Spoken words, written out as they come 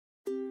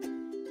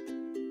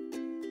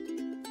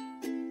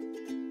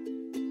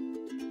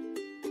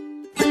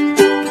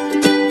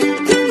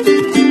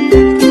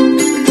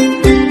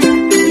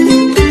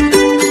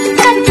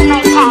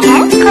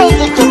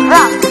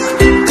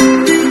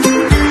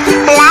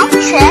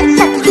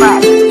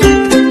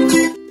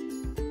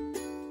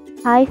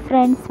Hi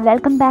friends,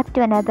 welcome back to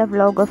another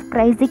vlog of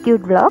Crazy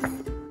Cute Vlogs.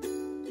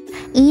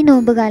 ഈ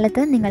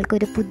നോമ്പുകാലത്ത്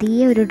നിങ്ങൾക്കൊരു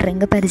പുതിയ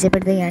drink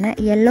പരിചയപ്പെടുത്തുകയാണ്.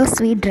 യെല്ലോ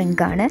സ്വീറ്റ്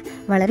ഡ്രിങ്ക് ആണ്.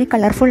 വളരെ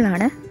കളർഫുൾ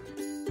ആണ്.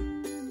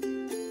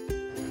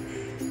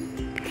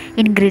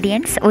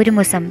 ഇൻഗ്രീഡിയൻസ്: ഒരു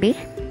മുസംബി,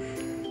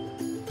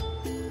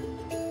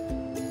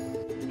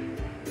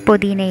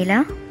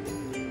 പുതിനയില,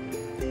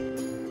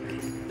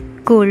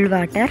 കൂൾ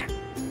വാട്ടർ,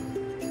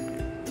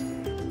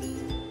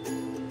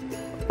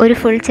 ഒരു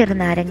ഫുൾ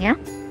ചെറുനാരങ്ങ,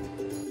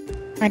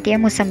 മറ്റേ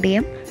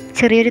മുസംബിയും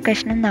ചെറിയൊരു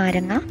കഷ്ണം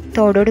നാരങ്ങ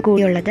തോടോട്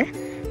കൂടിയുള്ളത്,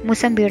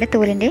 മുസംബിയുടെ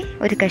തോലിൻ്റെ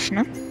ഒരു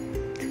കഷ്ണം,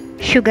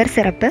 ഷുഗർ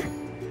സിറപ്പ്.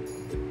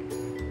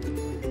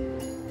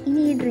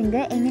 ഇനി ഈ ഡ്രിങ്ക്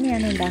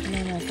എങ്ങനെയാണ്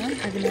ഉണ്ടാക്കുന്നതെന്ന് നോക്കാം.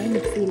 അതിനായി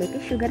മിക്സിയിലേക്ക്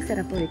ഷുഗർ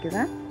സിറപ്പ്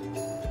ഒഴിക്കുക.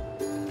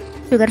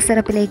 ഷുഗർ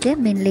സിറപ്പിലേക്ക്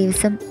മിൻറ്റ്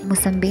ലീവ്സും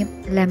മുസംബിയും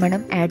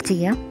ലെമണും ആഡ്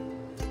ചെയ്യാം.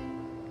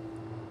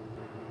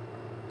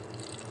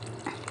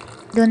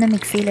 ഇതൊന്ന്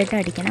മിക്സിയിലിട്ട്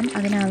അടിക്കണം.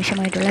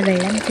 അതിനാവശ്യമായിട്ടുള്ള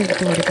വെള്ളം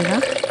ചേർത്ത് കൊടുക്കുക.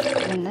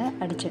 ഒന്ന്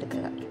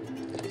അടിച്ചെടുക്കുക.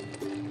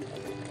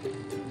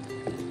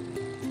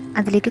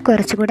 അതിലേക്ക്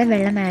കുറച്ചുകൂടെ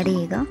വെള്ളം ആഡ്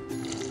ചെയ്യുക.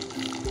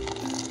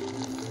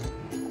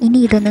 ഇനി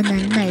ഇതൊന്ന്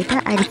നന്നായിട്ട്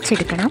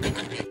അരിച്ചെടുക്കണം.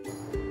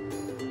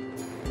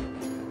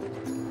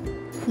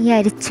 ഈ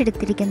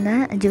അരിച്ചെടുത്തിരിക്കുന്ന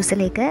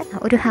ജ്യൂസിലേക്ക്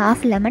ഒരു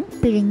ഹാഫ് ലെമൺ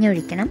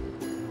പിഴിഞ്ഞൊഴിക്കണം.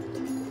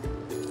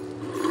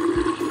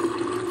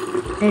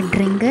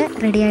 ഡ്രിങ്ക്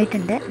റെഡി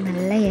ആയിട്ടുണ്ട്.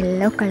 നല്ല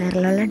യെല്ലോ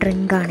കളറിലുള്ള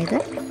ഡ്രിങ്കാണിത്.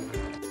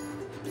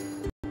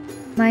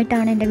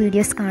 ആയിട്ടാണ് എൻ്റെ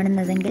വീഡിയോസ്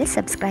കാണുന്നതെങ്കിൽ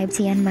സബ്സ്ക്രൈബ്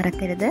ചെയ്യാൻ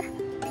മറക്കരുത്.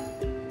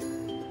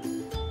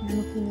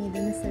 നമുക്കിനി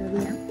ഇതൊന്ന് സെർവ്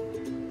ചെയ്യാം.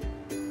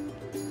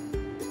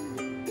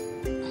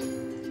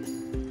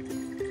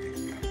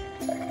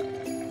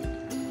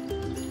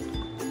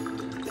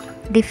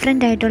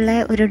 ഡിഫറെൻ്റ് ആയിട്ടുള്ള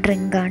ഒരു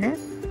ഡ്രിങ്കാണ്.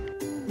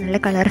 നല്ല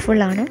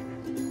കളർഫുള്ളാണ്.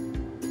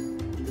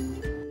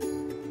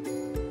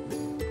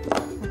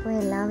 അപ്പോൾ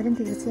എല്ലാവരും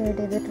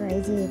തീർച്ചയായിട്ടും ഇത് ട്രൈ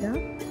ചെയ്യുക.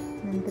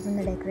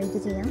 നമുക്കിതൊന്ന് ഡെക്കറേറ്റ്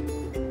ചെയ്യാം.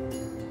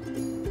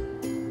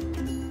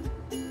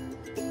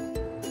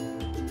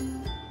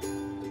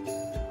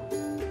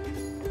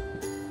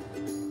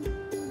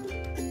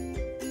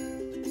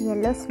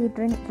 യെല്ലോ സ്വീറ്റ്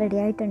ഡ്രിങ്ക് റെഡി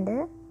ആയിട്ടുണ്ട്.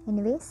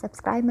 Anyway,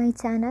 subscribe my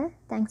channel.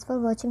 Thanks for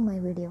watching my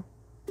video.